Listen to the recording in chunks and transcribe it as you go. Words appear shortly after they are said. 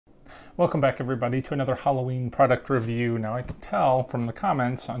Welcome back everybody to another Halloween product review. Now I can tell from the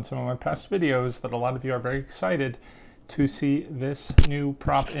comments on some of my past videos that a lot of you are very excited to see this new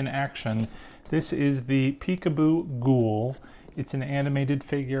prop in action. This is the Peekaboo Ghoul. It's an animated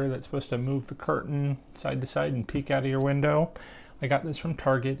figure that's supposed to move the curtain side to side and peek out of your window. I got this from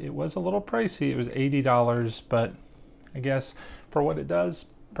Target. It was a little pricey. It was $80, but I guess for what it does,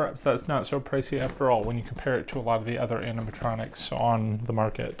 perhaps that's not so pricey after all when you compare it to a lot of the other animatronics on the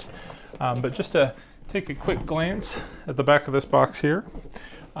market. But just to take a quick glance at the back of this box here,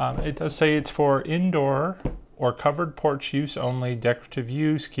 it does say it's for indoor or covered porch use only, decorative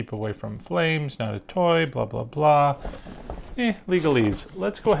use, keep away from flames, not a toy, blah, blah, blah. Legalese.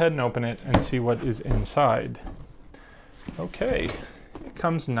 Let's go ahead and open it and see what is inside. Okay, it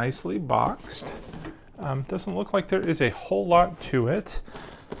comes nicely boxed. Doesn't look like there is a whole lot to it.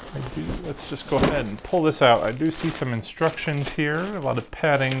 Let's just go ahead and pull this out. I do see some instructions here, a lot of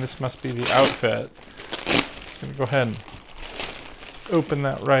padding. This must be the outfit. I'm gonna go ahead and open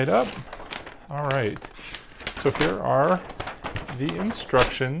that right up. All right, so here are the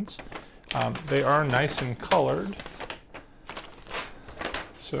instructions. They are nice and colored.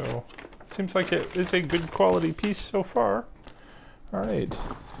 So it seems like it is a good quality piece so far. All right,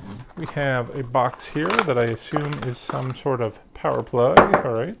 we have a box here that I assume is some sort of power plug.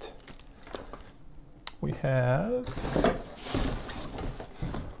 All right, we have,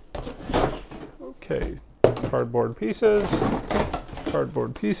 okay, cardboard pieces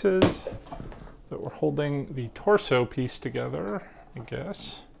that we're holding the torso piece together, I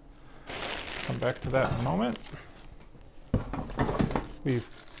guess. Come back to that in a moment. We've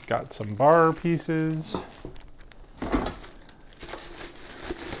got some bar pieces,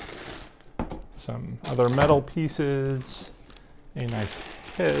 some other metal pieces, a nice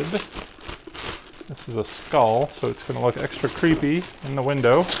head. This is a skull, so it's going to look extra creepy in the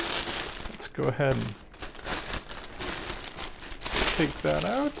window. Let's go ahead and take that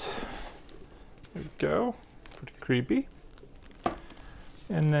out. There we go. Pretty creepy.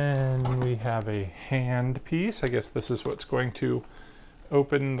 And then we have a hand piece. I guess this is what's going to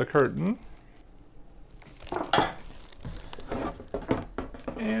open the curtain.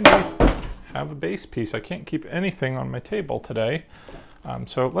 And we have a base piece. I can't keep anything on my table today.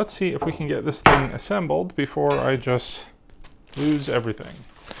 So let's see if we can get this thing assembled before I just lose everything.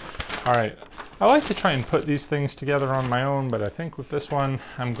 All right, I like to try and put these things together on my own, but I think with this one,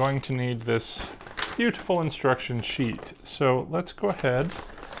 I'm going to need this beautiful instruction sheet. So let's go ahead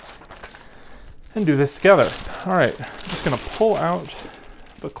and do this together. All right, I'm just gonna pull out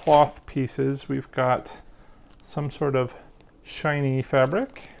the cloth pieces. We've got some sort of shiny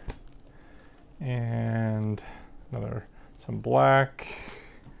fabric and some black,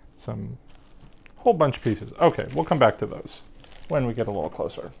 some whole bunch of pieces. Okay, we'll come back to those when we get a little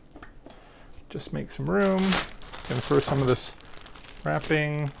closer. Just make some room. Gonna throw some of this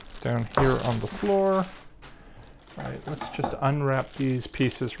wrapping down here on the floor. All right, let's just unwrap these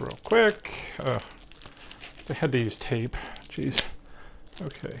pieces real quick. They had to use tape, jeez.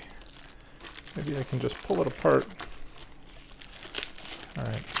 Okay, maybe I can just pull it apart. All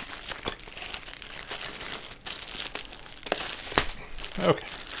right. Okay,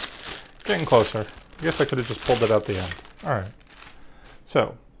 getting closer. I guess I could have just pulled it out the end. All right,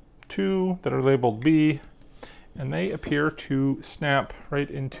 so two that are labeled B, and they appear to snap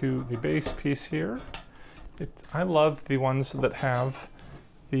right into the base piece here. I love the ones that have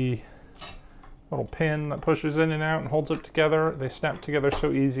the little pin that pushes in and out and holds it together. They snap together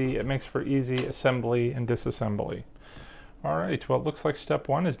so easy. It makes for easy assembly and disassembly. All right, well, it looks like step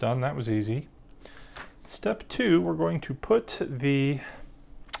one is done. That was easy. Step two, we're going to put the, you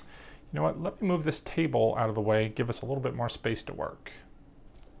know what, let me move this table out of the way, give us a little bit more space to work.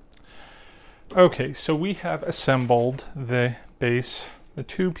 Okay, so we have assembled the base, the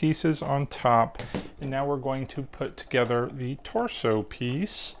two pieces on top, and now we're going to put together the torso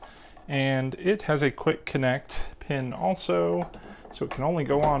piece, and it has a quick connect pin also, so it can only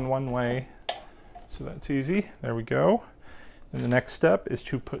go on one way, so that's easy. There we go. And the next step is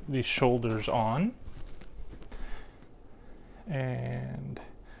to put the shoulders on. And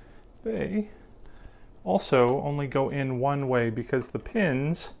they also only go in one way because the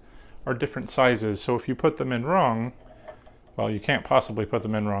pins are different sizes. So if you put them in wrong, well, you can't possibly put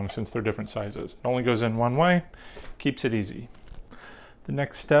them in wrong since they're different sizes. It only goes in one way, keeps it easy. The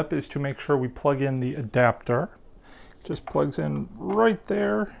next step is to make sure we plug in the adapter. It just plugs in right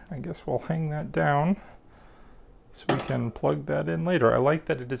there. I guess we'll hang that down so we can plug that in later. I like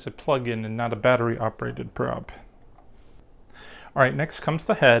that it is a plug-in and not a battery-operated prop. All right, next comes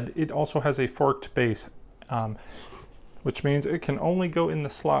the head. It also has a forked base. which means it can only go in the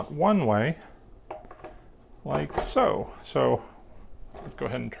slot one way, like so. So let's go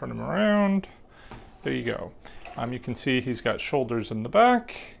ahead and turn him around. There you go. You can see he's got shoulders in the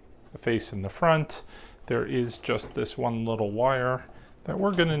back, the face in the front. There is just this one little wire that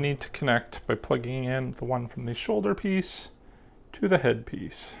we're going to need to connect by plugging in the one from the shoulder piece to the head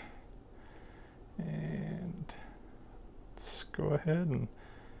piece. And let's go ahead and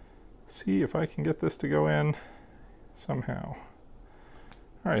see if I can get this to go in somehow.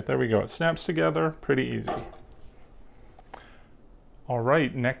 All right, there we go. It snaps together pretty easy. All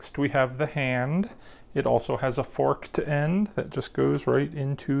right, next we have the hand. It also has a forked end that just goes right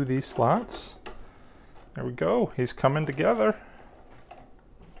into these slots. There we go. He's coming together.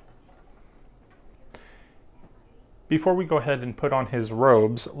 Before we go ahead and put on his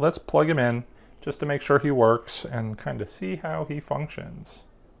robes, let's plug him in just to make sure he works and kind of see how he functions.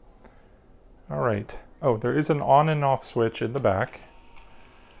 All right. Oh, there is an on and off switch in the back.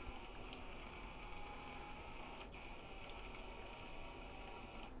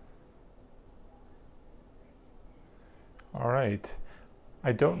 All right.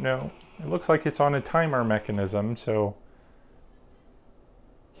 I don't know. It looks like it's on a timer mechanism, so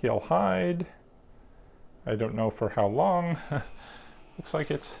he'll hide. I don't know for how long. Looks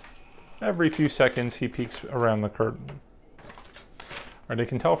like it's every few seconds he peeks around the curtain. All right, I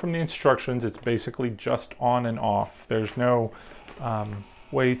can tell from the instructions it's basically just on and off. There's no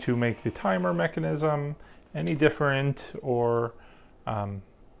way to make the timer mechanism any different, or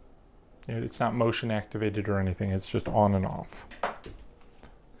it's not motion activated or anything. It's just on and off.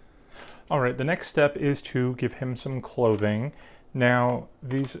 All right, the next step is to give him some clothing. Now,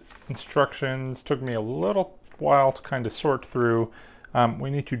 these instructions took me a little while to kind of sort through. We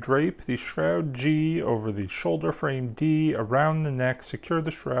need to drape the shroud G over the shoulder frame D around the neck, secure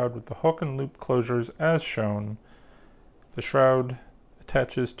the shroud with the hook and loop closures as shown. The shroud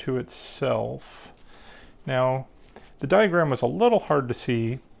attaches to itself. Now, the diagram was a little hard to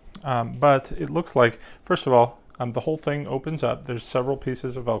see, but it looks like, first of all, the whole thing opens up. There's several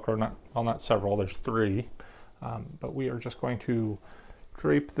pieces of Velcro, not several, there's 3. But we are just going to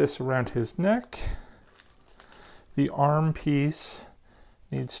drape this around his neck. The arm piece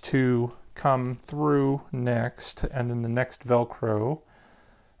needs to come through next, and then the next Velcro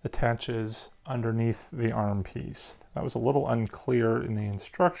attaches underneath the arm piece. That was a little unclear in the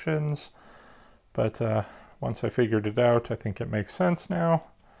instructions, but once I figured it out, I think it makes sense now.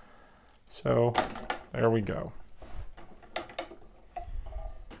 So there we go.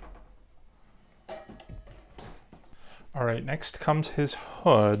 All right, next comes his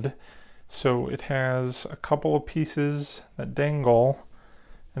hood. So it has a couple of pieces that dangle,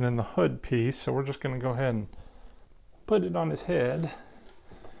 and then the hood piece. So we're just going to go ahead and put it on his head.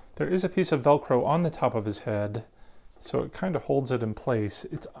 There is a piece of Velcro on the top of his head, so it kind of holds it in place.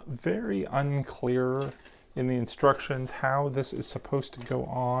 It's very unclear in the instructions how this is supposed to go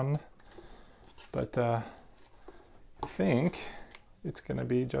on, but I think it's going to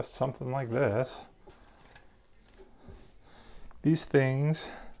be just something like this. These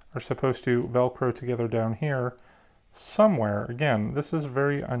things are supposed to Velcro together down here somewhere. Again, this is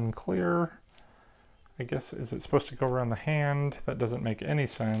very unclear. I guess, is it supposed to go around the hand? That doesn't make any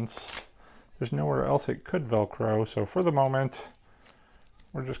sense. There's nowhere else it could Velcro, so for the moment,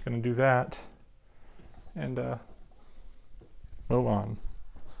 we're just going to do that and move on.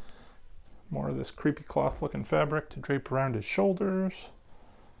 More of this creepy cloth looking fabric to drape around his shoulders.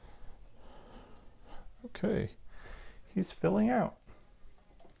 Okay. He's filling out.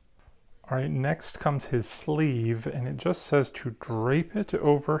 All right, next comes his sleeve, and it just says to drape it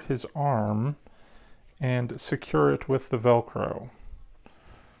over his arm and secure it with the Velcro.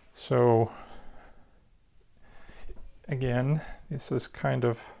 So, again, this is kind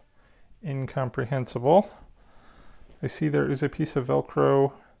of incomprehensible. I see there is a piece of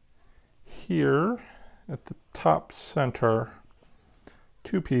Velcro here at the top center.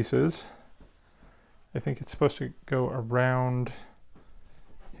 2 pieces. I think it's supposed to go around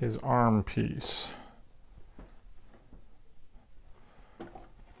his arm piece.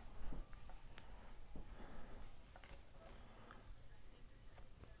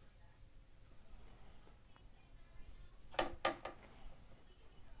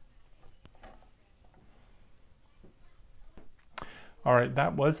 All right,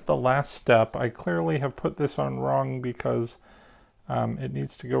 that was the last step. I clearly have put this on wrong because it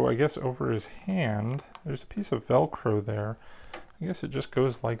needs to go, I guess, over his hand. There's a piece of Velcro there. I guess it just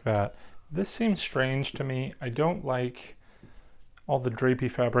goes like that. This seems strange to me. I don't like all the drapey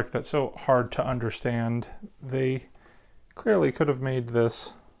fabric that's so hard to understand. They clearly could have made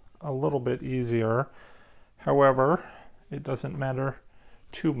this a little bit easier. However, it doesn't matter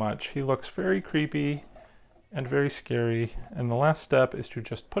too much. He looks very creepy and very scary. And the last step is to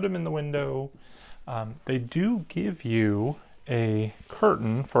just put him in the window. They do give you a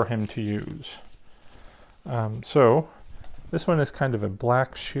curtain for him to use. So this one is kind of a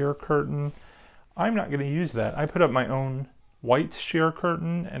black sheer curtain. I'm not going to use that. I put up my own white sheer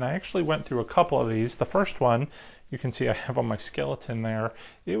curtain, and I actually went through a couple of these. The first one, you can see I have on my skeleton there.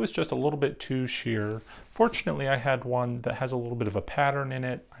 It was just a little bit too sheer. Fortunately, I had one that has a little bit of a pattern in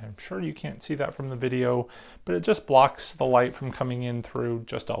it. I'm sure you can't see that from the video, but it just blocks the light from coming in through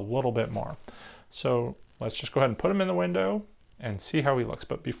just a little bit more. So let's just go ahead and put him in the window and see how he looks.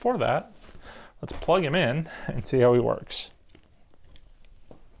 But before that, let's plug him in and see how he works.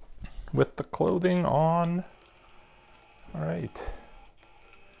 With the clothing on. All right.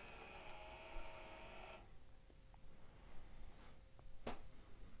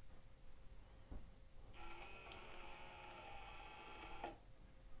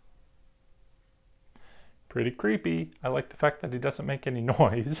 Pretty creepy. I like the fact that he doesn't make any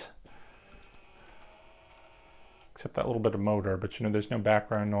noise. Except that little bit of motor, but you know, there's no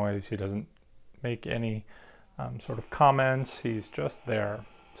background noise. He doesn't make any sort of comments. He's just there.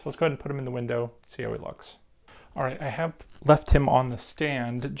 So let's go ahead and put him in the window, see how he looks. All right, I have left him on the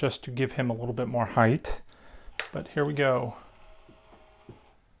stand just to give him a little bit more height, but here we go.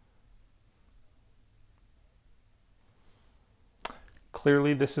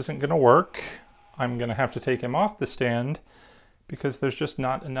 Clearly this isn't going to work. I'm going to have to take him off the stand because there's just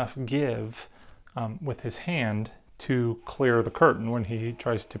not enough give with his hand to clear the curtain when he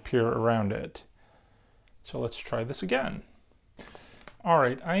tries to peer around it. So let's try this again. All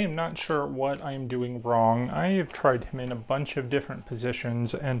right, I am not sure what I am doing wrong. I have tried him in a bunch of different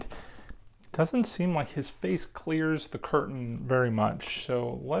positions and it doesn't seem like his face clears the curtain very much.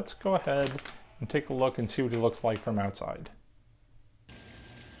 So let's go ahead and take a look and see what he looks like from outside.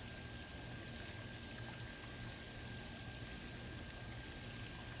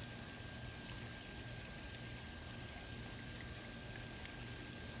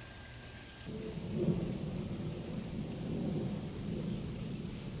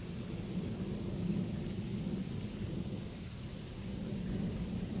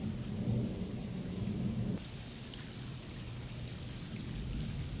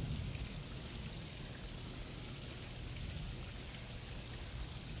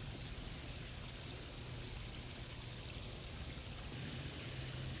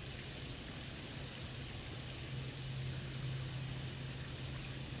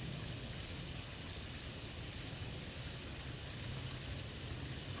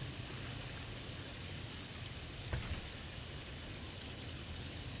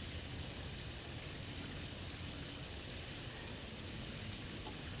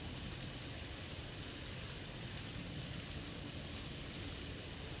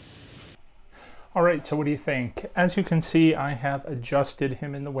 All right, so what do you think? As you can see, I have adjusted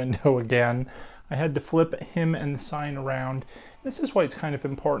him in the window again. I had to flip him and the sign around. This is why it's kind of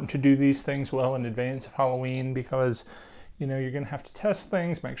important to do these things well in advance of Halloween because, you know, you're gonna have to test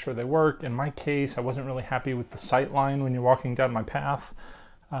things, make sure they work. In my case, I wasn't really happy with the sight line when you're walking down my path.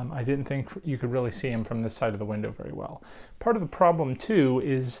 I didn't think you could really see him from this side of the window very well. Part of the problem too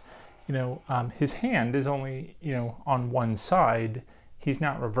is, you know, his hand is only, you know, on one side. He's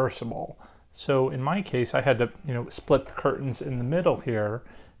not reversible. So in my case, I had to, you know, split the curtains in the middle here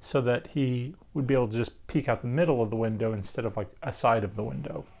so that he would be able to just peek out the middle of the window instead of like a side of the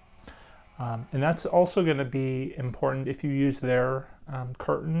window. And that's also going to be important if you use their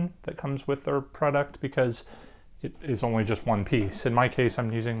curtain that comes with their product because it is only just one piece. In my case,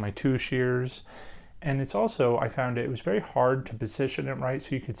 I'm using my 2 shears. And it's also, I found it was very hard to position it right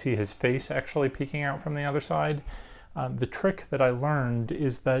so you could see his face actually peeking out from the other side. The trick that I learned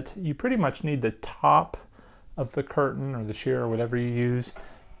is that you pretty much need the top of the curtain or the shear or whatever you use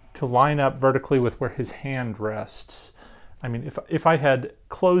to line up vertically with where his hand rests. I mean, if I had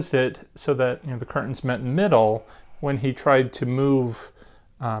closed it so that, you know, the curtains met in the middle, when he tried to move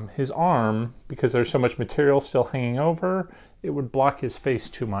his arm, because there's so much material still hanging over, it would block his face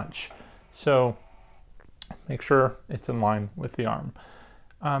too much. So make sure it's in line with the arm.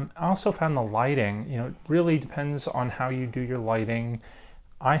 I also found the lighting, you know, it really depends on how you do your lighting.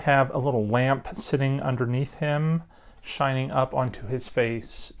 I have a little lamp sitting underneath him, shining up onto his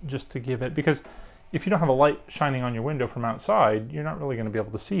face just to give it, because if you don't have a light shining on your window from outside, you're not really going to be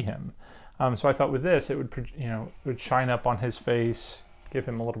able to see him. So I thought with this, it would, you know, it would shine up on his face, give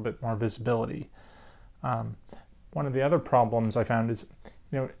him a little bit more visibility. One of the other problems I found is,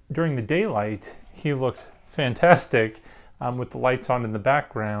 you know, during the daylight, he looked fantastic. With the lights on in the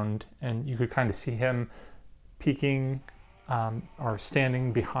background, and you could kind of see him peeking are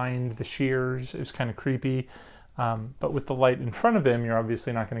standing behind the shears. It was kind of creepy. But with the light in front of him, you're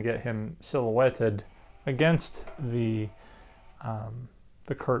obviously not going to get him silhouetted against the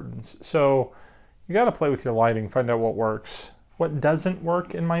curtains. So you got to play with your lighting, find out what works. What doesn't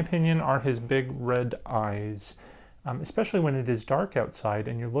work, in my opinion, are his big red eyes, especially when it is dark outside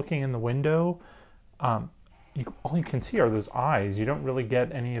and you're looking in the window. All you can see are those eyes. You don't really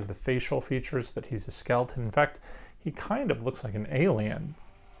get any of the facial features that he's a skeleton. In fact, he kind of looks like an alien.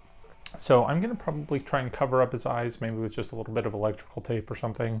 So I'm going to probably try and cover up his eyes, maybe with just a little bit of electrical tape or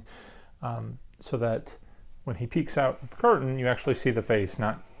something, so that when he peeks out of the curtain, you actually see the face,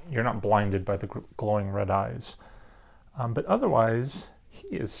 you're not blinded by the glowing red eyes. But otherwise, he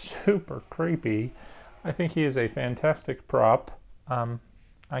is super creepy. I think he is a fantastic prop.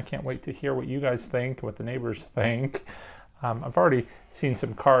 I can't wait to hear what you guys think, what the neighbors think. I've already seen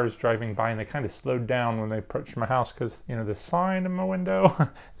some cars driving by and they kind of slowed down when they approached my house because, you know, the sign in my window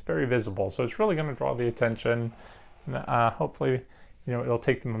is very visible. So it's really going to draw the attention. And hopefully, you know, it'll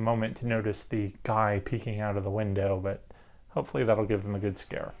take them a moment to notice the guy peeking out of the window, but hopefully that'll give them a good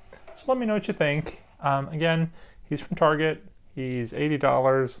scare. So let me know what you think. Again, he's from Target. He's $80,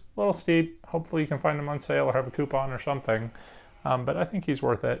 a little steep. Hopefully you can find him on sale or have a coupon or something. But I think he's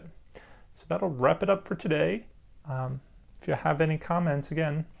worth it. So that'll wrap it up for today. If you have any comments,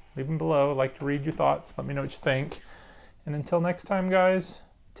 again, leave them below. I'd like to read your thoughts. Let me know what you think. And until next time, guys,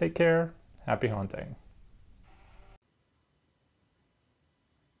 take care. Happy haunting.